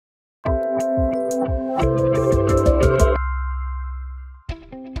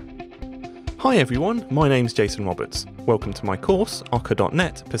Hi everyone, my name's Jason Roberts. Welcome to my course,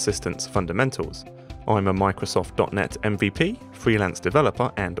 Akka.NET Persistence Fundamentals. I'm a Microsoft .NET MVP, freelance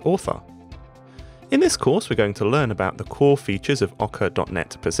developer and author. In this course we're going to learn about the core features of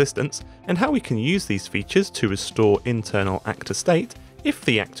Akka.NET Persistence and how we can use these features to restore internal actor state if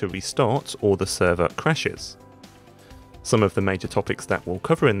the actor restarts or the server crashes. Some of the major topics that we'll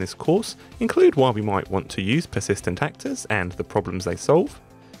cover in this course include why we might want to use persistent actors and the problems they solve,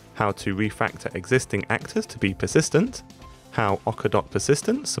 how to refactor existing actors to be persistent, how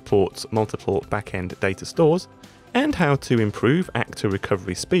Akka.Persistence supports multiple backend data stores, and how to improve actor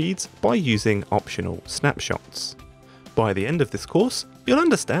recovery speeds by using optional snapshots. By the end of this course, you'll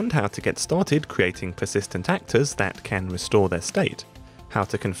understand how to get started creating persistent actors that can restore their state, how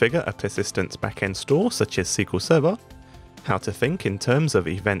to configure a persistence backend store such as SQL Server, how to think in terms of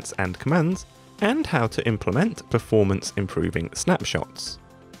events and commands, and how to implement performance-improving snapshots.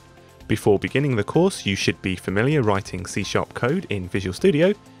 Before beginning the course, you should be familiar writing C# code in Visual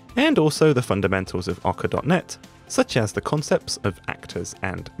Studio, and also the fundamentals of Akka.NET, such as the concepts of actors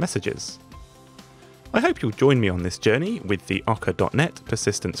and messages. I hope you'll join me on this journey with the Akka.NET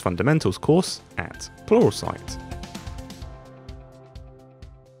Persistence Fundamentals course at Pluralsight.